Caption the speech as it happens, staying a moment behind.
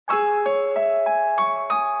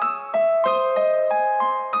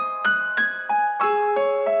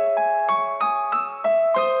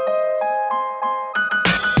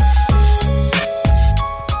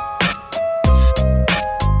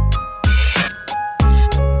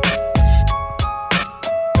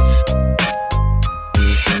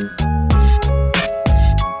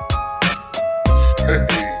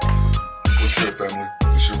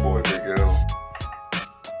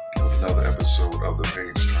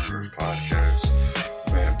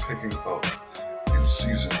picking up in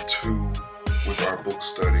season 2 with our book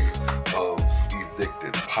study of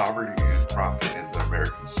Evicted: Poverty and Profit in the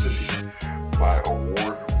American City by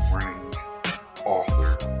award-winning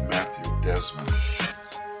author Matthew Desmond.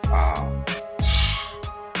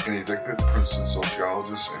 In Evicted, Princeton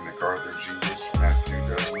sociologist and MacArthur genius Matthew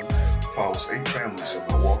Desmond follows 8 families in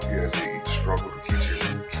Milwaukee as they each struggle to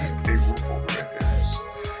keep a roof over their heads,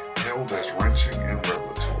 hailed as wrenching and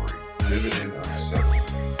revelatory, vivid and unsettling.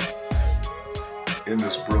 In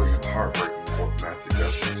this brilliant, heartbreaking book, Matthew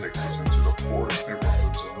Desmond takes us into the poorest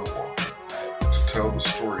neighborhoods of Milwaukee to tell the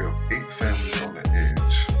story of 8 families on the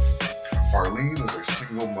edge. Arlene is a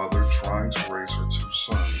single mother trying to raise her 2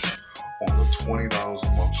 sons on the $20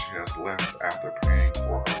 a month she has left after paying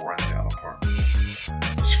for her rundown apartment.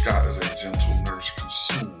 Scott is a gentle nurse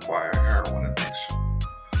consumed by a heroin addiction.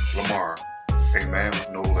 Lamar, a man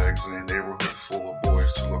with no legs in a neighborhood full of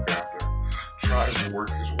boys to look after, tries to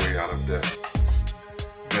work his way out of debt.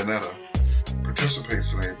 Vanetta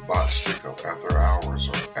participates in a botched stick-up after her hours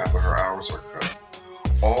are cut.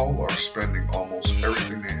 All are spending almost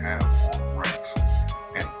everything they have on rent,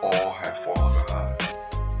 and all have fallen behind.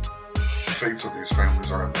 The fates of these families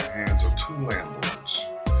are in the hands of 2 landlords,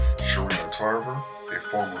 Sharina Tarver, a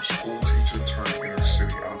former school teacher turned inner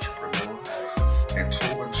city entrepreneur, and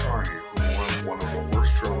Tobin Charney, who runs one of the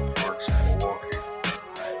worst trailer parks in Milwaukee.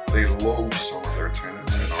 They loathe some of their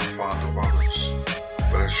tenants and are fond of others,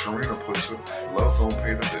 but as Sharina puts it, love don't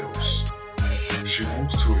pay the bills. She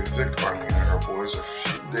moves to evict Arlene and her boys a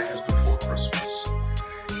few days before Christmas.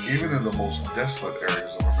 Even in the most desolate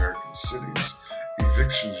areas of American cities,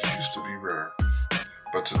 evictions used to be rare.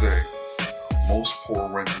 But today, most poor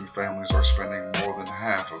renting families are spending more than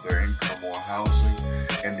half of their income on housing,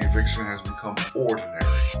 and eviction has become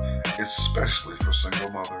ordinary, especially for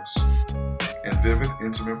single mothers. In vivid,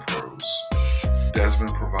 intimate prose,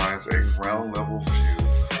 Desmond provides a ground-level view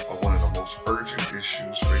of one of the most urgent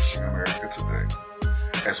issues facing America today,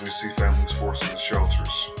 as we see families forced into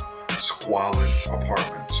shelters, squalid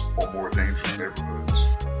apartments, or more dangerous neighborhoods.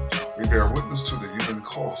 We bear witness to the human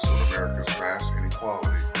cost of America's vast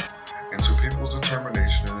inequality and to people's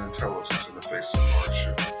determination and intelligence in the face of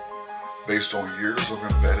hardship. Based on years of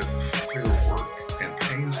embedded fieldwork and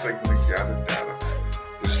painstakingly gathered data,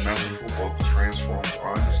 this masterful book transforms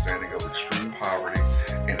our understanding of extreme poverty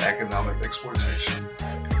and economic exploitation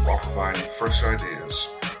while providing fresh ideas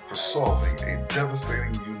for solving a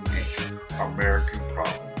devastating, unique American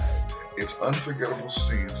problem. Its unforgettable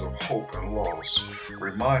scenes of hope and loss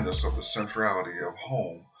remind us of the centrality of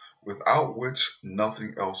home, without which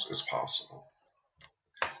nothing else is possible.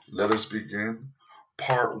 Let us begin.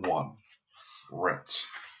 Part 1. Rent.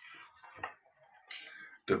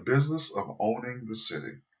 The business of owning the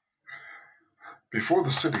city. Before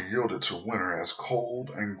the city yielded to winter as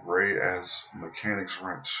cold and gray as mechanic's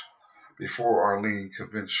wrench, before Arlene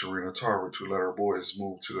convinced Sharina Tarver to let her boys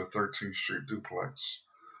move to the 13th Street duplex,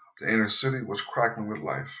 the inner city was crackling with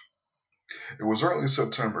life. It was early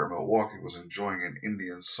September and Milwaukee was enjoying an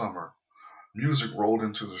Indian summer. Music rolled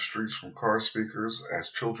into the streets from car speakers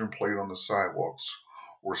as children played on the sidewalks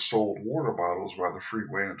or sold water bottles by the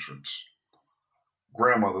freeway entrance.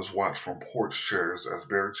 Grandmothers watched from porch chairs as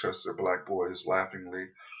bare-chested black boys laughingly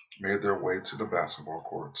made their way to the basketball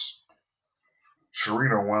courts.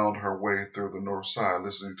 Sharina wound her way through the north side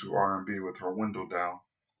listening to R&B with her window down.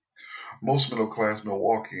 Most middle-class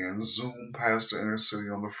Milwaukeeans zoomed past the inner city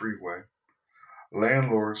on the freeway.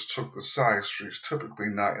 Landlords took the side streets, typically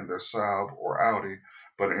not in their Saab or Audi,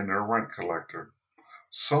 but in their rent collector.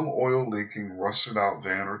 Some oil-leaking, rusted-out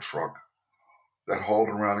van or truck that hauled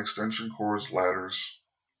around extension cords, ladders,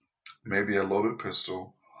 maybe a loaded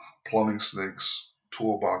pistol, plumbing snakes,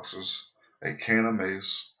 toolboxes, a can of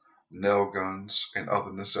mace, nail guns, and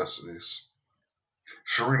other necessities.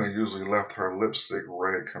 Sharina usually left her lipstick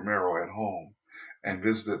red Camaro at home and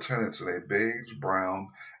visited tenants in a beige-brown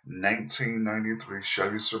 1993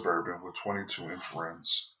 Chevy Suburban with 22-inch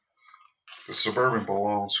rims. The Suburban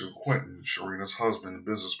belonged to Quentin, Sharina's husband and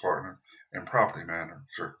business partner and property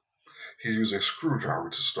manager. He used a screwdriver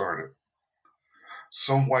to start it.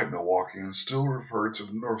 Some white Milwaukeeans still referred to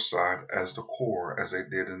the north side as the core as they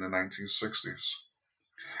did in the 1960s.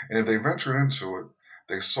 And if they ventured into it,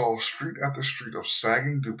 they saw street after street of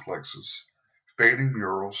sagging duplexes, fading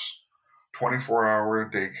murals, 24-hour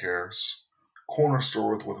daycares, corner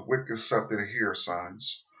stores with "WIC accepted here"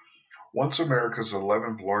 signs. Once America's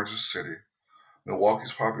 11th largest city,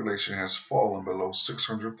 Milwaukee's population has fallen below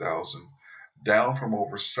 600,000, down from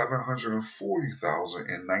over 740,000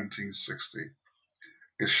 in 1960.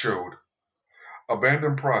 It showed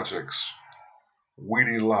abandoned projects,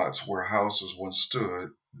 Weedy lots where houses once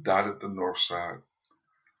stood dotted the north side.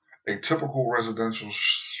 A typical residential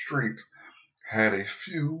street had a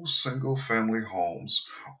few single family homes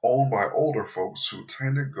owned by older folks who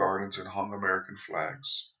tended gardens and hung American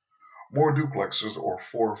flags. More duplexes or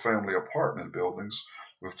four family apartment buildings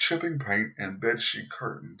with chipping paint and bedsheet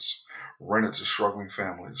curtains rented to struggling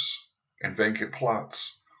families, and vacant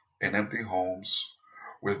plots and empty homes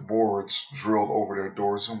with boards drilled over their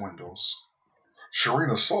doors and windows.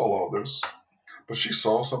 Sharina saw all this, but she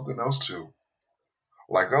saw something else too.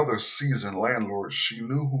 Like other seasoned landlords, she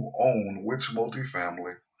knew who owned which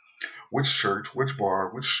multifamily, which church, which bar,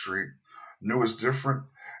 which street, knew its different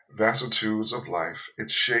vicissitudes of life,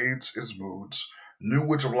 its shades, its moods, knew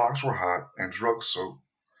which blocks were hot and drug soaked,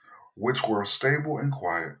 which were stable and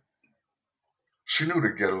quiet. She knew the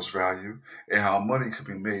ghetto's value and how money could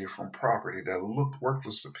be made from property that looked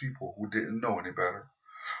worthless to people who didn't know any better.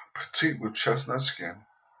 Petite with chestnut skin,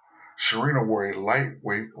 Sharina wore a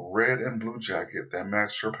lightweight red and blue jacket that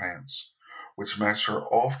matched her pants, which matched her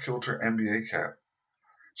off kilter NBA cap.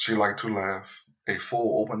 She liked to laugh, a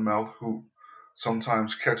full open mouth hoot,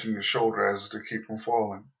 sometimes catching your shoulder as to keep from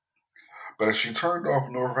falling. But as she turned off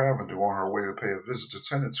North Avenue on her way to pay a visit to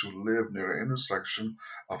tenants who lived near the intersection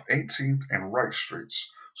of 18th and Wright Streets,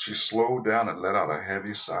 she slowed down and let out a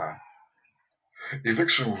heavy sigh.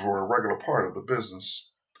 Evictions were a regular part of the business,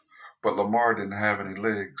 but Lamar didn't have any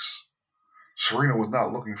legs. Sharina was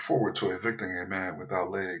not looking forward to evicting a man without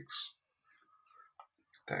legs.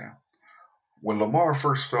 Damn. When Lamar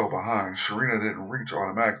first fell behind, Sharina didn't reach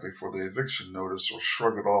automatically for the eviction notice or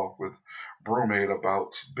shrug it off with bromade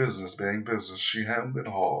about business being business. She hemmed and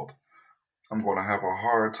hawed. I'm going to have a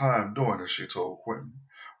hard time doing this, she told Quentin,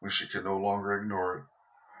 when she could no longer ignore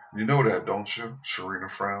it. You know that, don't you?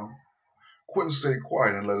 Sharina frowned. Quentin stayed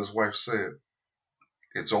quiet and let his wife say it.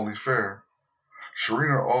 It's only fair.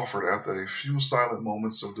 Sharina offered after a few silent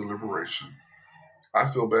moments of deliberation.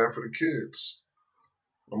 I feel bad for the kids.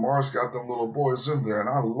 Lamar's got them little boys in there, and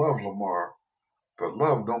I love Lamar. But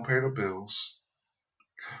love don't pay the bills.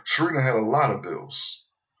 Sharina had a lot of bills.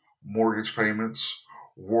 Mortgage payments,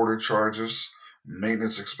 water charges,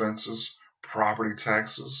 maintenance expenses, property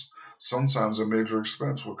taxes. Sometimes a major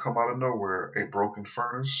expense would come out of nowhere, a broken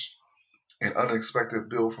furnace, an unexpected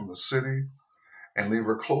bill from the city, and leave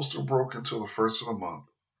her close to broke until the first of the month.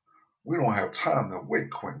 We don't have time to wait,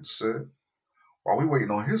 Quentin said. While we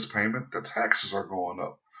waiting on his payment, the taxes are going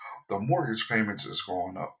up. The mortgage payments is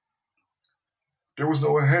going up. There was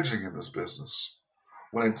no hedging in this business.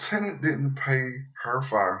 When a tenant didn't pay her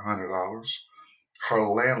 $500, her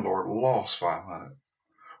landlord lost $500.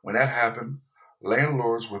 When that happened,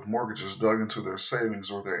 landlords with mortgages dug into their savings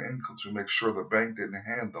or their income to make sure the bank didn't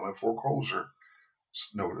hand them a foreclosure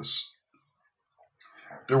notice.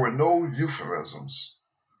 There were no euphemisms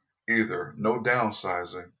either, no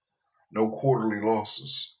downsizing, no quarterly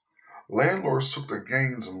losses. Landlords took the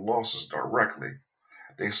gains and losses directly.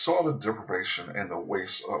 They saw the deprivation and the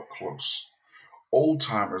waste up close. Old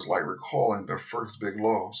timers like recalling their first big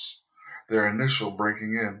loss, their initial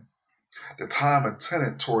breaking in, the time a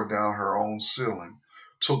tenant tore down her own ceiling,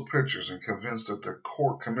 took pictures and convinced the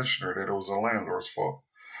court commissioner that it was the landlord's fault,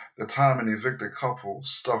 the time an evicted couple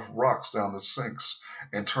stuffed rocks down the sinks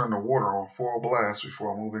and turned the water on full blast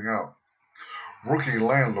before moving out. Rookie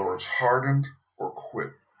landlords hardened or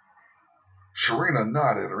quit. Sharina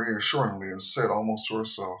nodded reassuringly and said almost to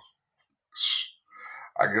herself,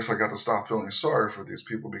 I guess I got to stop feeling sorry for these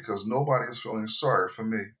people because nobody is feeling sorry for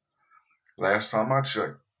me. Last time I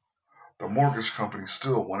checked, the mortgage company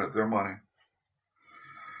still wanted their money.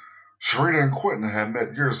 Sharina and Quentin had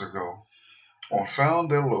met years ago. On Found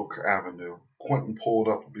del Oak Avenue, Quentin pulled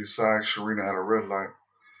up beside Sharina at a red light.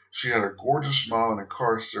 She had a gorgeous smile and the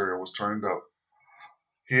car stereo was turned up.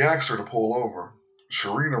 He asked her to pull over.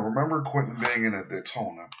 Sharina remembered Quentin being in a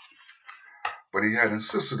Daytona, but he had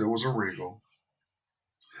insisted it was a Regal.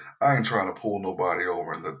 I ain't trying to pull nobody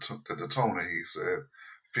over in the Daytona, he said,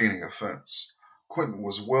 feigning offense. Quentin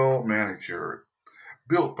was well manicured,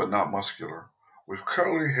 built but not muscular, with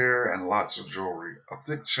curly hair and lots of jewelry, a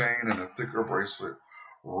thick chain and a thicker bracelet,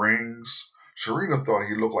 rings. Sharina thought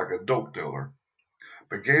he looked like a dope dealer,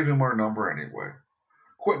 but gave him her number anyway.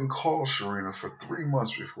 Quentin called Sharina for 3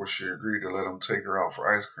 months before she agreed to let him take her out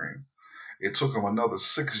for ice cream. It took him another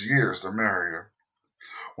 6 years to marry her.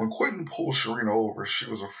 When Quentin pulled Sharina over, she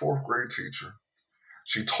was a fourth grade teacher.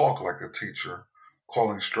 She talked like a teacher,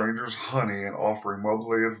 calling strangers honey and offering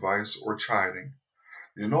motherly advice or chiding.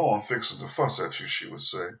 You know I'm fixing to fuss at you, she would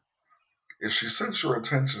say. If she sensed your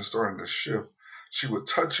attention starting to shift, she would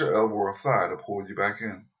touch your elbow or thigh to pull you back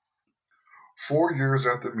in. 4 years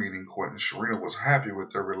after meeting Quentin, Sharina was happy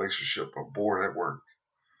with their relationship but bored at work.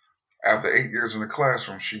 After 8 years in the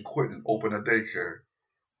classroom, she quit and opened a daycare.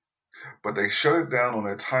 But they shut it down on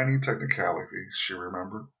a tiny technicality, she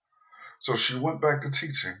remembered. So she went back to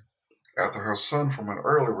teaching. After her son from an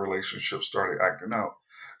early relationship started acting out,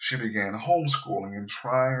 she began homeschooling and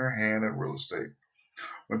trying her hand at real estate.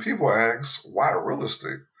 When people ask, why real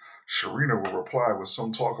estate? Sharina will reply with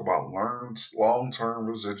some talk about long-term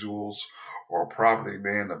residuals or property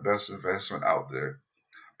being the best investment out there.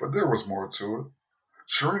 But there was more to it.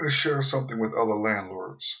 Sharina shared something with other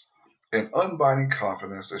landlords, an unbinding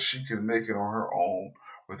confidence that she could make it on her own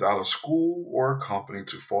without a school or a company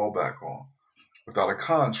to fall back on, without a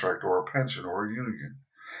contract or a pension or a union.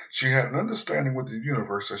 She had an understanding with the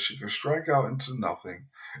universe that she could strike out into nothing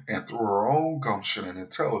and through her own gumption and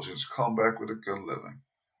intelligence come back with a good living.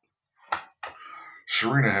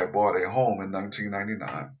 Sharina had bought a home in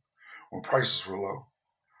 1999 when prices were low.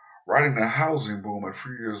 Riding the housing boom a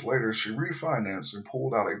few years later, she refinanced and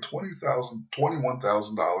pulled out a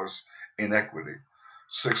 $21,000 in equity.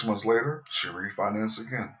 6 months later, she refinanced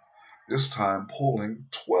again, this time pulling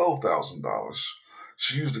 $12,000.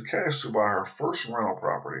 She used the cash to buy her first rental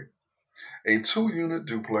property, a 2-unit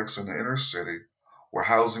duplex in the inner city where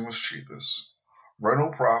housing was cheapest. Rental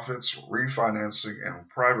profits, refinancing, and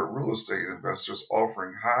private real estate investors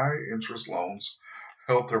offering high interest loans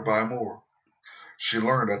helped her buy more. She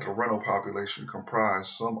learned that the rental population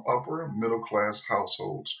comprised some upper middle class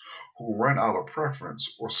households who rent out of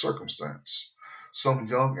preference or circumstance, some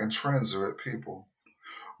young and transient people,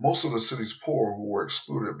 most of the city's poor who were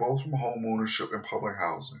excluded both from home ownership and public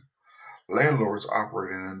housing. Landlords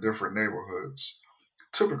operating in different neighborhoods,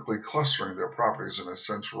 typically clustering their properties in a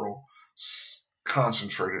central,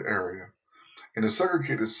 concentrated area. In a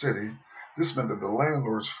segregated city, this meant that the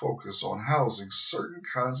landlords focused on housing certain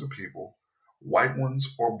kinds of people, white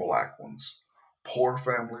ones or black ones, poor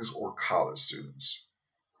families or college students.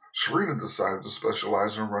 Sharina decided to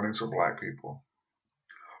specialize in running to black people.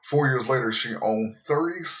 4 years later, she owned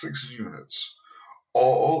 36 units,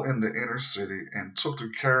 all in the inner city, and took to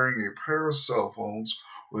carrying a pair of cell phones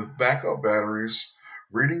with backup batteries,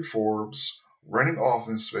 reading Forbes, renting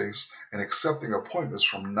office space, and accepting appointments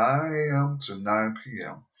from 9 a.m. to 9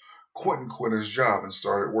 p.m. Quentin quit his job and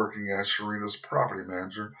started working as Sharina's property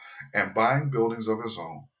manager and buying buildings of his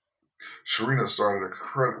own. Sharina started a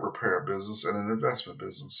credit repair business and an investment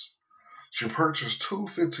business. She purchased two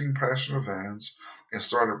 15-passenger vans and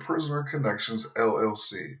started Prisoner Connections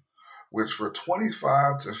LLC, which for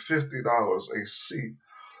 $25 to $50 a seat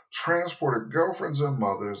transported girlfriends and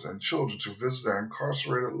mothers and children to visit their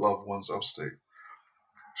incarcerated loved ones upstate.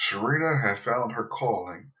 Sharina had found her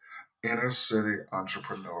calling, inner city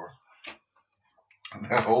entrepreneur.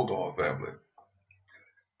 Now hold on, family.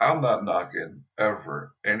 I'm not knocking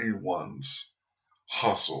ever anyone's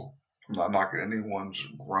hustle. I'm not knocking anyone's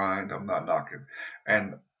grind. I'm not knocking.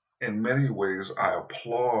 And in many ways, I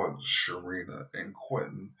applaud Sharina and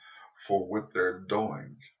Quentin for what they're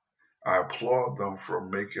doing. I applaud them for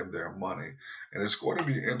making their money. And it's going to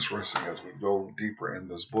be interesting as we go deeper in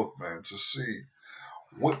this book, man, to see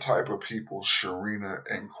what type of people Sharina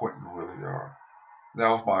and Quentin really are.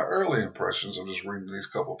 Now, of my early impressions of just reading these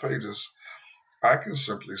couple pages, I can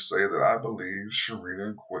simply say that I believe Sharina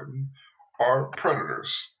and Quentin are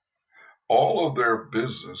predators. All of their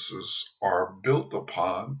businesses are built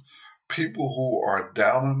upon people who are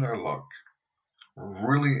down on their luck,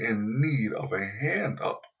 really in need of a hand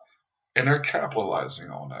up, and they're capitalizing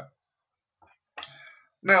on that.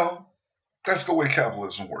 Now, that's the way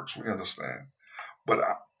capitalism works, we understand. But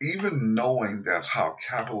even knowing that's how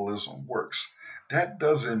capitalism works, that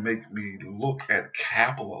doesn't make me look at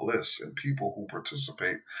capitalists and people who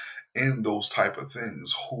participate in those type of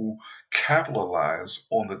things, who capitalize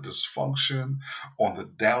on the dysfunction, on the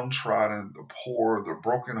downtrodden, the poor, the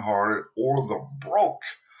brokenhearted, or the broke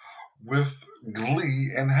with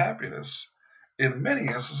glee and happiness. In many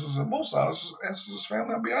instances, in most instances,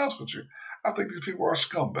 family, I'll be honest with you, I think these people are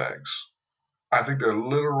scumbags. I think they're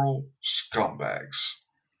literal scumbags.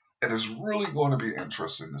 And it's really going to be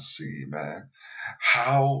interesting to see, man,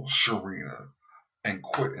 how Sharina and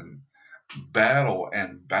Quentin battle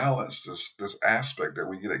and balance this aspect that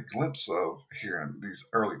we get a glimpse of here in these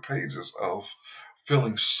early pages of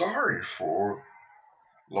feeling sorry for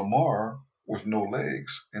Lamar with no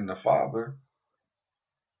legs and the father,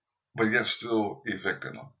 but yet still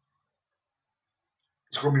evicting him.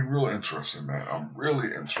 It's going to be real interesting, man. I'm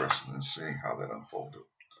really interested in seeing how that unfolded.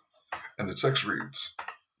 And the text reads,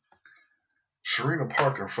 Sharina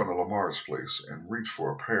parked in front of Lamar's place and reached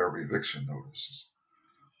for a pair of eviction notices.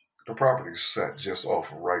 The property sat just off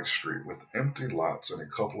Wright Street with empty lots and a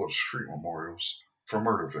couple of street memorials for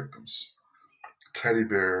murder victims. Teddy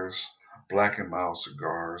bears, black and mild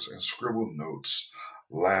cigars, and scribbled notes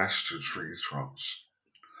lashed to tree trunks.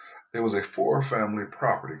 It was a four-family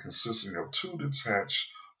property consisting of two detached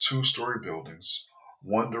two-story buildings,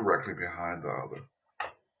 one directly behind the other.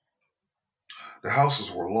 The houses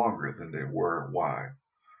were longer than they were wide,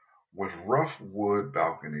 with rough wood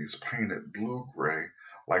balconies painted blue-gray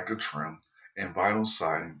like the trim, and vinyl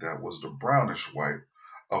siding that was the brownish white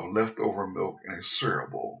of leftover milk in a cereal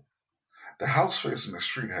bowl. The house facing the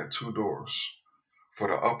street had two doors, for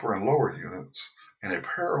the upper and lower units, and a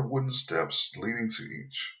pair of wooden steps leading to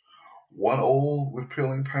each, one old with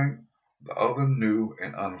peeling paint, the other new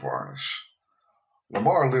and unvarnished.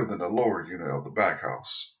 Lamar lived in the lower unit of the back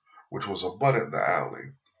house, which was abutted the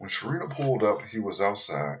alley. When Sharina pulled up, he was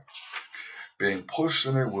outside, being pushed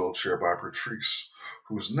in a wheelchair by Patrice,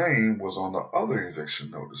 whose name was on the other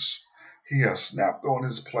eviction notice. He had snapped on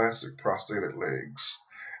his plastic prosthetic legs.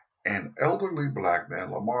 An elderly black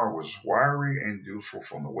man, Lamar was wiry and youthful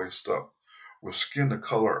from the waist up, with skin the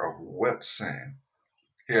color of wet sand.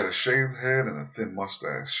 He had a shaved head and a thin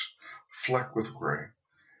mustache, flecked with gray.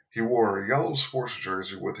 He wore a yellow sports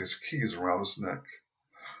jersey with his keys around his neck.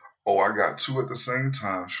 "Oh, I got two at the same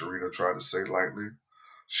time," Sharita tried to say lightly.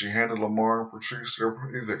 She handed Lamar and Patrice their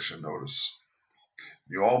eviction notice.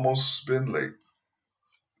 "You almost been late,"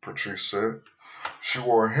 Patrice said. She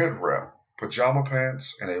wore a head wrap, pajama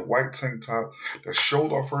pants, and a white tank top that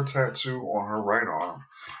showed off her tattoo on her right arm,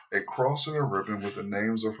 a cross and a ribbon with the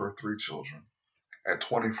names of her three children. At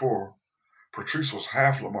 24, Patrice was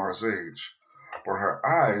half Lamar's age, but her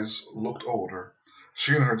eyes looked older.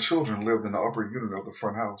 She and her children lived in the upper unit of the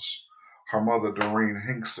front house. Her mother, Doreen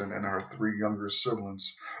Hingston, and her three younger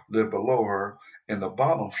siblings lived below her in the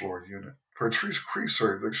bottom floor unit. Patrice creased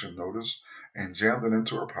her eviction notice and jammed it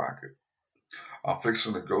into her pocket. "I'm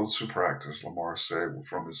fixing to go to practice," Lamar said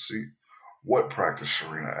from his seat. "What practice?"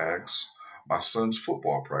 Sharina asked. "My son's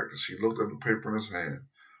football practice." He looked at the paper in his hand.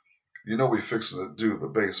 "You know we fixing to do the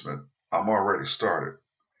basement. I'm already started."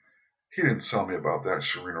 "He didn't tell me about that,"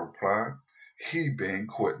 Sharina replied. "He being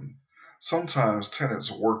Quentin. Sometimes tenants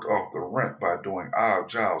worked off the rent by doing odd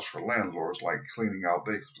jobs for landlords like cleaning out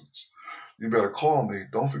basements. You better call me.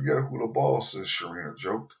 Don't forget who the boss is," Sharina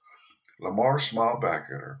joked. Lamar smiled back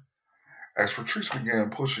at her. As Patrice began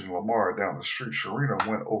pushing Lamar down the street, Sharina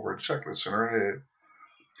went over a checklist in her head.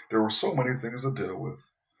 There were so many things to deal with: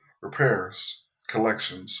 repairs,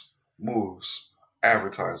 collections, moves,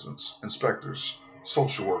 advertisements, inspectors,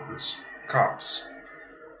 social workers, cops.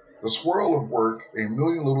 The swirl of work, a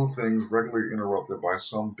million little things regularly interrupted by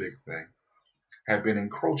some big thing, had been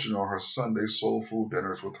encroaching on her Sunday soul food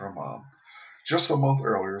dinners with her mom. Just a month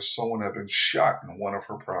earlier, someone had been shot in one of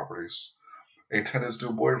her properties. A tenant's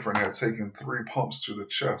new boyfriend had taken 3 pumps to the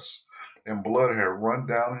chest, and blood had run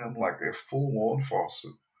down him like a full-on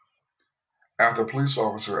faucet. After the police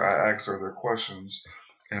officer I asked her their questions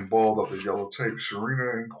and balled up the yellow tape,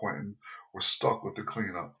 Sharina and Quentin were stuck with the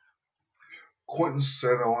cleanup. Quentin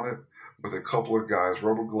sat on it with a couple of guys,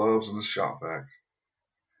 rubber gloves, and a shop vac.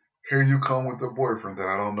 "Here you come with a boyfriend that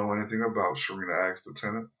I don't know anything about," Sharina asked the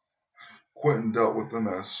tenant. Quentin dealt with the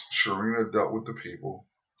mess. Sharina dealt with the people.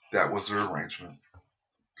 That was their arrangement.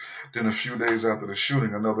 Then a few days after the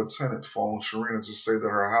shooting, another tenant phoned Sharina to say that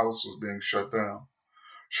her house was being shut down.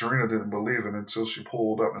 Sharina didn't believe it until she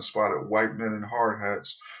pulled up and spotted white men in hard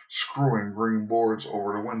hats screwing green boards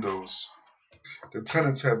over the windows. The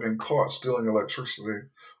tenants had been caught stealing electricity,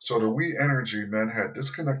 so the We Energy men had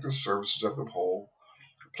disconnected services at the pole,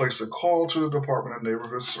 placed a call to the Department of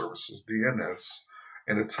Neighborhood Services, DNS,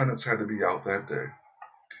 and the tenants had to be out that day.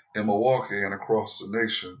 In Milwaukee and across the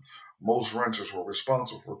nation, most renters were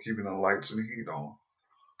responsible for keeping the lights and heat on,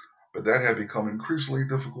 but that had become increasingly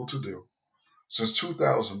difficult to do. Since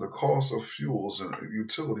 2000, the cost of fuels and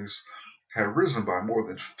utilities had risen by more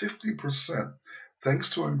than 50%, thanks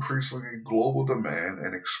to increasingly global demand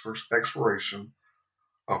and expiration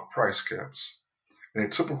of price caps. In a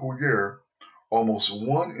typical year, almost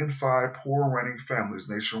 1 in 5 poor renting families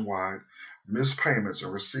nationwide missed payments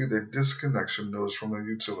and received a disconnection notice from the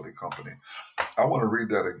utility company. I want to read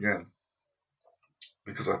that again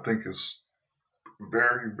because I think it's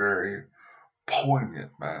very, very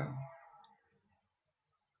poignant, man.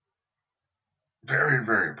 Very,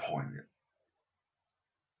 very poignant.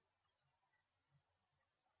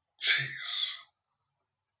 Jeez.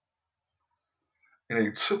 In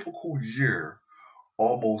a typical year,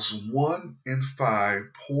 almost 1 in 5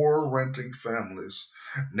 poor renting families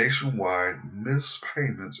nationwide miss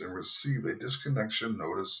payments and receive a disconnection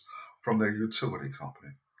notice from their utility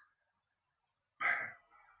company.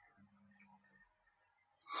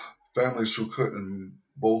 Families who couldn't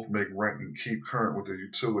both make rent and keep current with the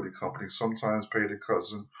utility company sometimes paid a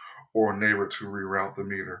cousin or a neighbor to reroute the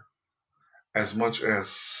meter. As much as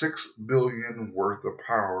 6 billion worth of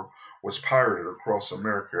power was pirated across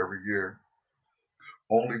America every year.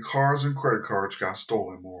 Only cars and credit cards got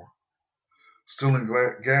stolen more. Stealing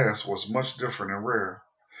gas was much different and rare.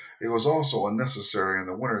 It was also unnecessary in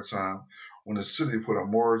the wintertime when the city put a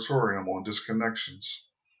moratorium on disconnections.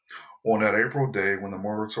 On that April day when the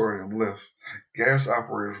moratorium lifted, gas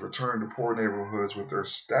operators returned to poor neighborhoods with their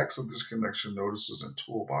stacks of disconnection notices and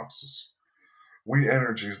toolboxes. We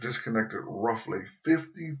Energies disconnected roughly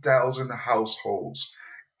 50,000 households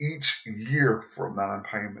each year for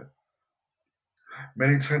non-payment.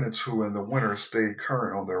 Many tenants who in the winter stayed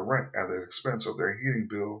current on their rent at the expense of their heating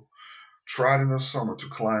bill tried in the summer to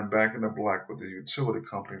climb back in the black with the utility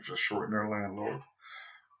company to shorten their landlord.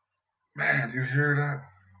 Man, you hear that?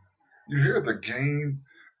 You hear the game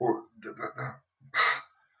or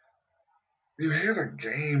you hear the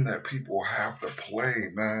game that people have to play,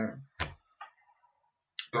 man.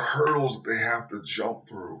 The hurdles they have to jump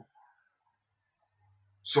through.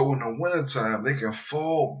 So in the wintertime, they can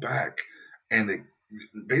fall back and they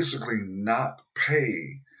basically not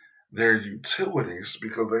pay their utilities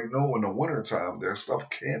because they know in the wintertime their stuff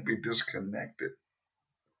can't be disconnected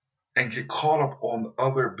and get caught up on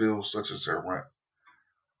other bills such as their rent.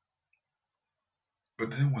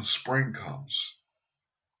 But then when spring comes,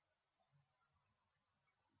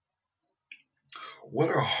 what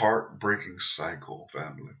a heartbreaking cycle,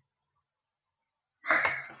 family.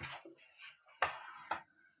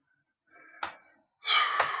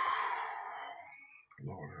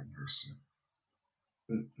 Lord have mercy.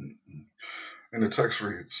 And the text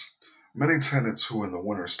reads, many tenants who in the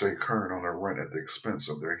winter stay current on their rent at the expense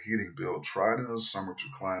of their heating bill tried in the summer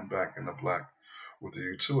to climb back in the black with the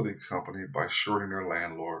utility company by shorting their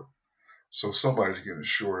landlord. So somebody's getting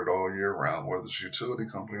shorted all year round, whether it's utility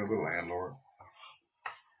company or the landlord.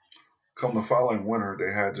 Come the following winter,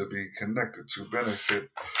 they had to be connected to benefit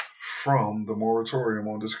from the moratorium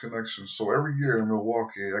on disconnection. So every year in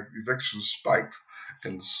Milwaukee, evictions spiked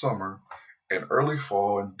in the summer and early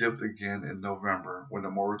fall and dipped again in November when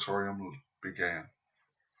the moratorium began.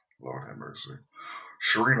 Lord have mercy.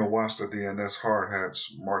 Sharina watched the DNS hard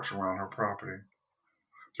hats march around her property.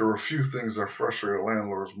 There were few things that frustrated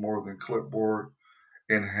landlords more than clipboard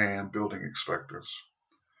in hand building inspectors.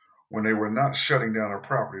 When they were not shutting down a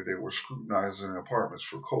property, they were scrutinizing apartments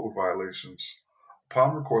for code violations.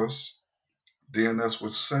 Upon request, DNS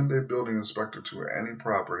would send a building inspector to any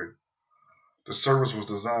property. The service was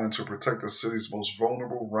designed to protect the city's most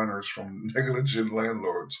vulnerable renters from negligent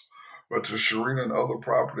landlords, but to Sharina and other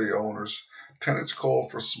property owners, tenants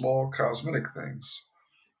called for small cosmetic things,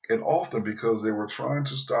 and often because they were trying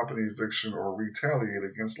to stop an eviction or retaliate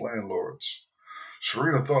against landlords.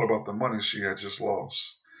 Sharina thought about the money she had just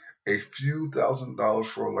lost. A few $1,000s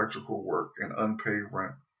for electrical work and unpaid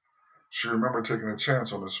rent. She remembered taking a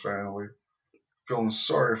chance on this family, feeling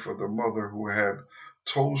sorry for the mother who had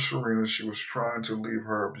told Sharina she was trying to leave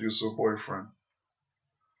her abusive boyfriend.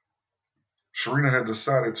 Sharina had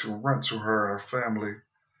decided to rent to her and her family,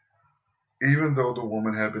 even though the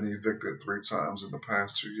woman had been evicted 3 times in the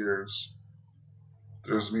past 2 years.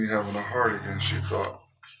 There's me having a heart again, she thought.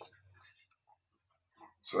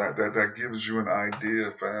 So that gives you an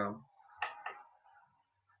idea, fam,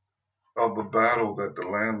 of the battle that the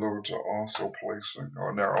landlords are also placing,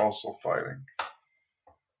 or they're also fighting.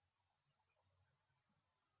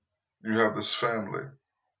 You have this family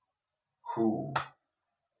who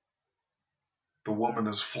the woman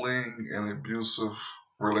is fleeing an abusive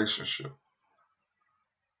relationship.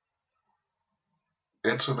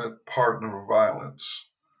 Intimate partner violence,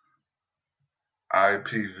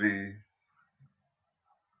 IPV,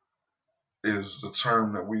 is the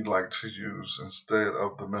term that we like to use instead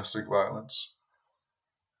of domestic violence.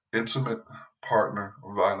 Intimate partner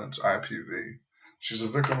violence, IPV. She's a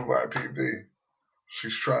victim of IPV.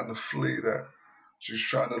 She's trying to flee that. She's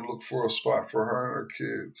trying to look for a spot for her and her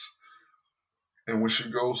kids. And when she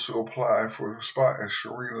goes to apply for a spot at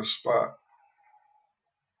Sharina's spot,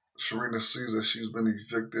 Sharina sees that she's been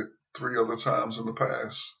evicted 3 other times in the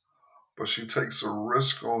past. But she takes a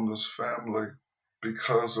risk on this family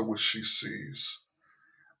because of what she sees.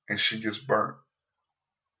 And she gets burnt.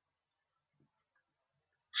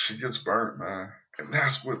 She gets burnt, man. And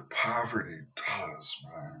that's what poverty does,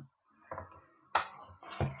 man.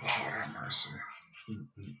 Lord have mercy.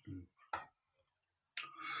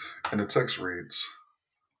 And the text reads,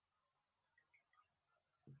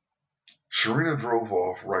 Sharina drove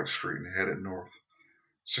off Wright Street and headed north.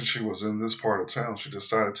 Since she was in this part of town, she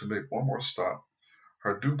decided to make one more stop.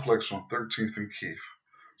 her duplex on 13th and Keith.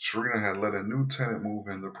 Sharina had let a new tenant move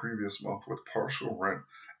in the previous month with partial rent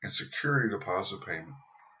and security deposit payment.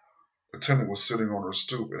 The tenant was sitting on her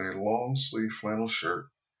stoop in a long-sleeved flannel shirt,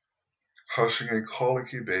 hushing a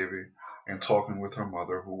colicky baby and talking with her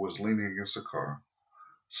mother, who was leaning against the car.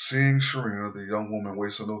 Seeing Sharina, the young woman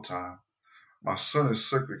wasted no time. "My son is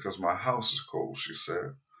sick because my house is cold," she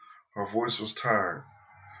said. Her voice was tired.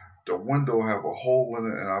 "The window have a hole in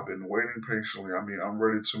it and I've been waiting patiently. I'm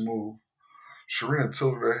ready to move." Sharina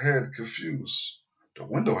tilted her head, confused. The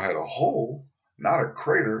window had a hole, not a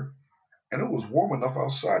crater, and it was warm enough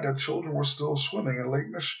outside that children were still swimming in Lake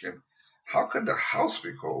Michigan. How could the house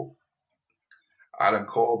be cold? "I done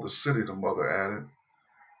called the city," the mother added.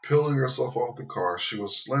 Peeling herself off the car, she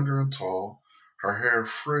was slender and tall, her hair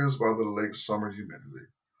frizzed by the late summer humidity.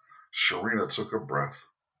 Sharina took a breath.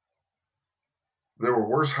 There were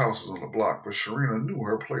worse houses on the block, but Sharina knew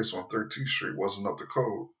her place on 13th Street wasn't up to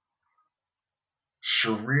code.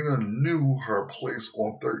 Sharina knew her place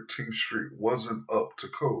on 13th Street wasn't up to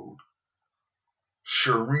code.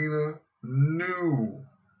 Sharina knew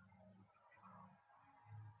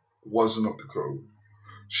wasn't up to code.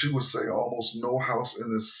 She would say almost no house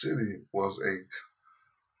in the city was a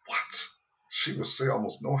what? She would say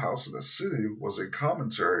almost no house in the city was a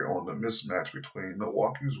commentary on the mismatch between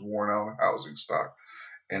Milwaukee's worn-out housing stock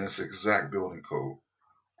and its exact building code.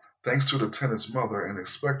 Thanks to the tenant's mother, an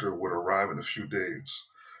inspector would arrive in a few days.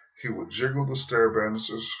 He would jiggle the stair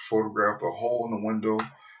banisters, photograph the hole in the window,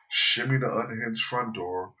 shimmy the unhinged front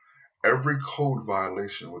door. Every code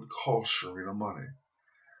violation would cost Sharina money.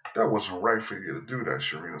 "That wasn't right for you to do that,"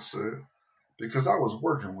 Sharina said, "because I was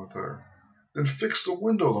working with her." "Then fix the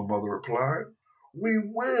window," the mother replied. "We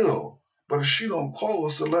will, but if she don't call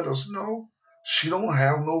us to let us know." "She don't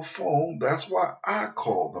have no phone, that's why I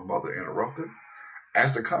called," the mother interrupted.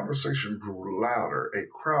 As the conversation grew louder, a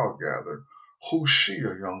crowd gathered. "Who's she?"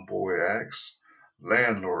 a young boy asked.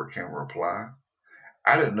 "Landlord," came a reply.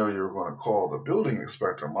 "I didn't know you were going to call the building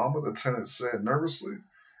inspector, Mama," the tenant said nervously.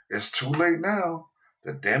 "It's too late now.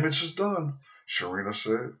 The damage is done," Sharina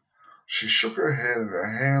said. She shook her head and her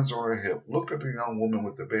hands on her hip, looked at the young woman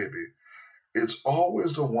with the baby. "It's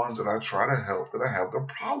always the ones that I try to help that I have the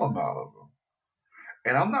problem out of them.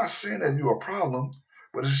 And I'm not saying that you're a problem,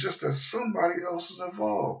 but it's just that somebody else is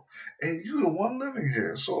involved, and you're the one living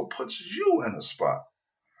here, so it puts you in a spot."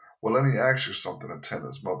 "Well, let me ask you something." The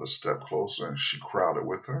tenant's mother stepped closer and she crowded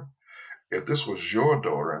with her. "If this was your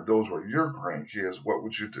daughter and those were your grandkids, what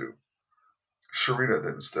would you do?" Sharina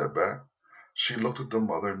didn't step back. She looked at the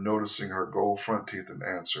mother, noticing her gold front teeth, and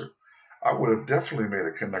answered, "I would have definitely made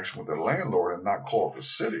a connection with the landlord and not called the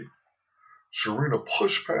city." Sharina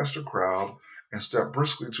pushed past the crowd and stepped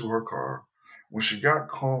briskly to her car. When she got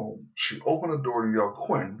home, she opened the door and yelled,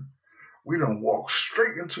 "Quinn, we done walked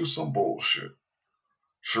straight into some bullshit."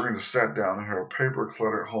 Sharina sat down in her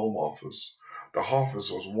paper-cluttered home office. The office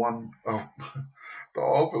was one of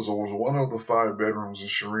the 5 bedrooms in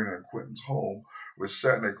Sharina and Quentin's home, which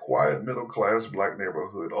sat in a quiet middle-class black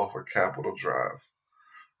neighborhood off of Capitol Drive.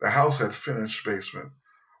 The house had finished basement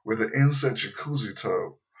with an inset jacuzzi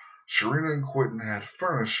tub. Sharina and Quentin had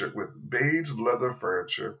furnished it with beige leather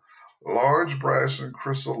furniture, large brass and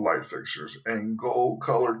crystal light fixtures, and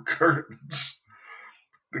gold-colored curtains.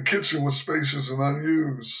 The kitchen was spacious and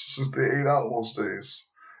unused since they ate out most days.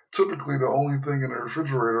 Typically, the only thing in the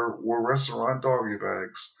refrigerator were restaurant doggy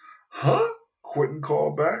bags. "Huh?" Quentin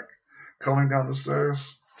called back, coming down the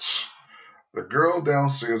stairs. The girl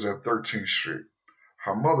downstairs at 13th Street.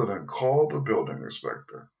 Her mother then called the building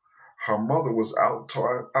inspector. Her mother was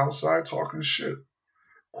outside talking shit.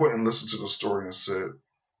 Quentin listened to the story and said,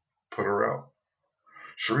 "Put her out."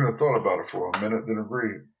 Sharina thought about it for a minute, then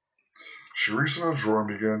agreed. She reached in her drawer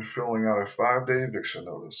and began filling out a 5-day eviction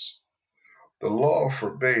notice. The law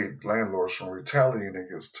forbade landlords from retaliating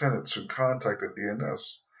against tenants who contacted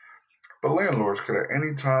DNS, but landlords could at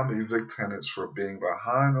any time evict tenants for being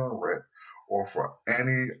behind on rent or for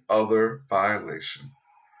any other violation.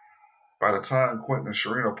 By the time Quentin and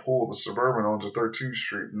Sharina pulled the Suburban onto 13th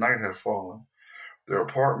Street, night had fallen. Their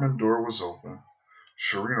apartment door was open.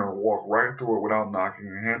 Sharina walked right through it without knocking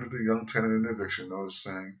and handed the young tenant an eviction notice,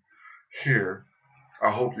 saying, "Here,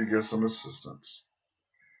 I hope you get some assistance."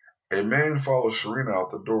 A man followed Sharina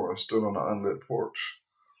out the door and stood on the unlit porch.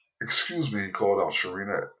 "Excuse me," he called out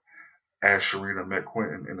Sharina as Sharina met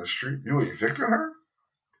Quentin in the street. "You evicted her?"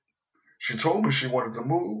 "She told me she wanted to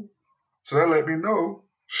move, so that let me know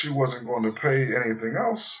she wasn't going to pay anything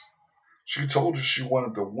else. She told you she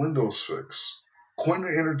wanted the windows fixed."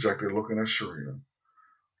 Quentin interjected, looking at Sharina.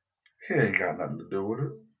 "He ain't got nothing to do with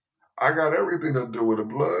it." "I got everything to do with it,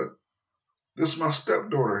 blood." This my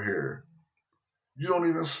stepdaughter here. You don't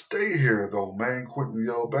even stay here though, man, Quentin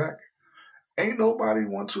yelled back. Ain't nobody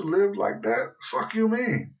want to live like that. Fuck you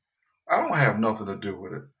mean? I don't have nothing to do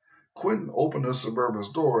with it. Quentin opened the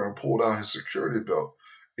Suburban's door and pulled out his security belt,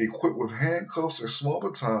 equipped with handcuffs, a small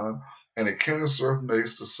baton, and a canister of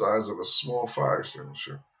mace the size of a small fire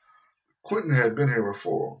extinguisher. Quentin had been here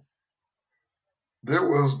before. There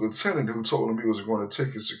was the tenant who told him he was going to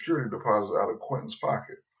take his security deposit out of Quentin's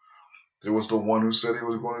pocket. There was the one who said he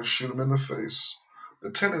was going to shoot him in the face.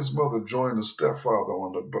 The tenant's mother joined the stepfather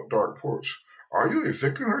on the dark porch. Are you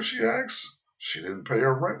evicting her? She asked. She didn't pay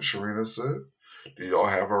her rent, Sharina said. Do y'all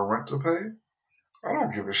have her rent to pay? I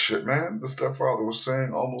don't give a shit, man, the stepfather was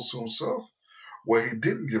saying almost to himself. What he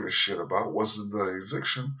didn't give a shit about wasn't the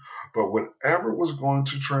eviction, but whatever was going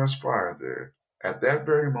to transpire there, at that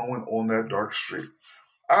very moment on that dark street.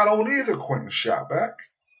 I don't either, Quentin shot back.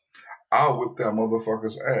 I'll whip that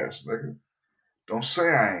motherfucker's ass, nigga. Don't say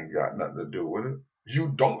I ain't got nothing to do with it. You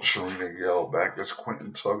don't, Sharina yelled back as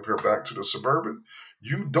Quentin tugged her back to the Suburban.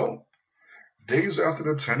 You don't. Days after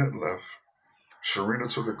the tenant left,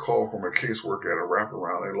 Sharina took a call from a caseworker at a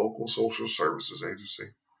wraparound, a local social services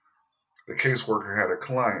agency. The caseworker had a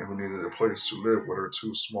client who needed a place to live with her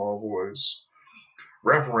two small boys.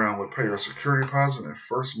 Wraparound would pay her security deposit and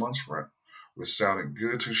first month's rent, which sounded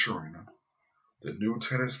good to Sharina. The new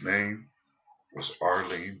tenant's name was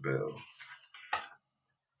Arlene Bell.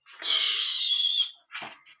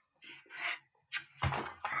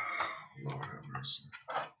 Lord have mercy.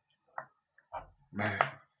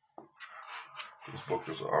 Man, this book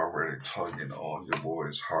is already tugging on your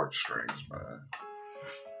boy's heartstrings, man.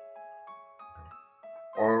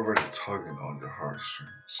 Already tugging on your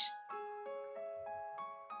heartstrings.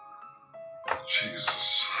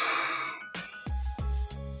 Jesus.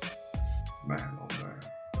 Man, oh man.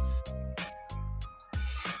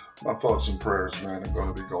 My thoughts and prayers, man, are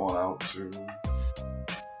going to be going out to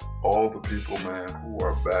all the people, man, who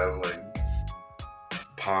are battling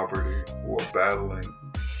poverty, who are battling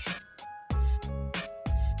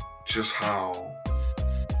just how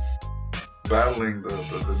battling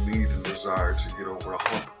the need and desire to get over the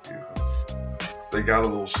hump even. They got a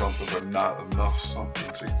little something, but not enough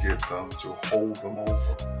something to get them, to hold them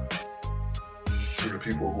over. To the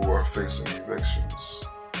people who are facing evictions.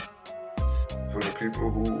 For the people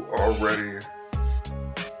who already,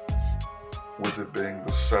 with it being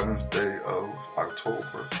the 7th day of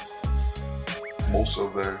October, most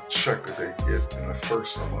of their check that they get in the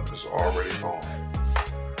first of the month is already gone.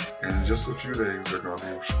 And in just a few days, they're going to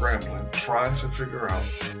be scrambling, trying to figure out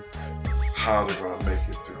how they're going to make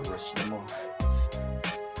it through the rest of the month.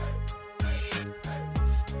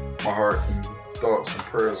 My heart and thoughts and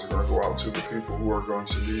prayers are going to go out to the people who are going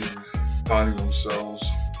to be finding themselves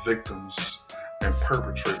victims and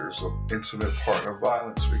perpetrators of intimate partner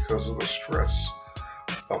violence because of the stress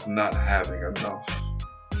of not having enough.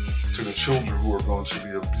 To the children who are going to be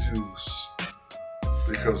abused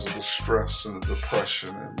because of the stress and the depression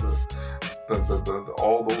and the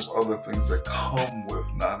all those other things that come with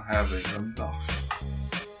not having enough.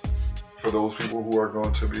 For those people who are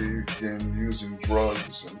going to be using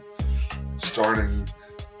drugs and starting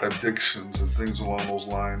addictions and things along those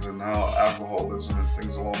lines, and how alcoholism and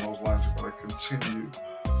things along those lines are going to continue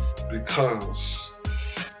because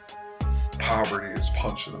poverty is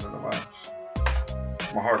punching them in the mouth.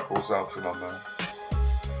 My heart goes out to them, man.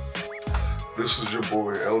 This is your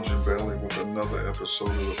boy Elgin Bailey with another episode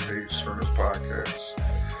of the Page Turners Podcast.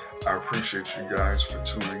 I appreciate you guys for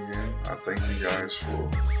tuning in. I thank you guys for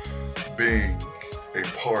being a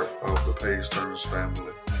part of the Page Turners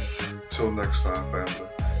family. Till next time, family.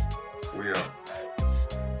 We out.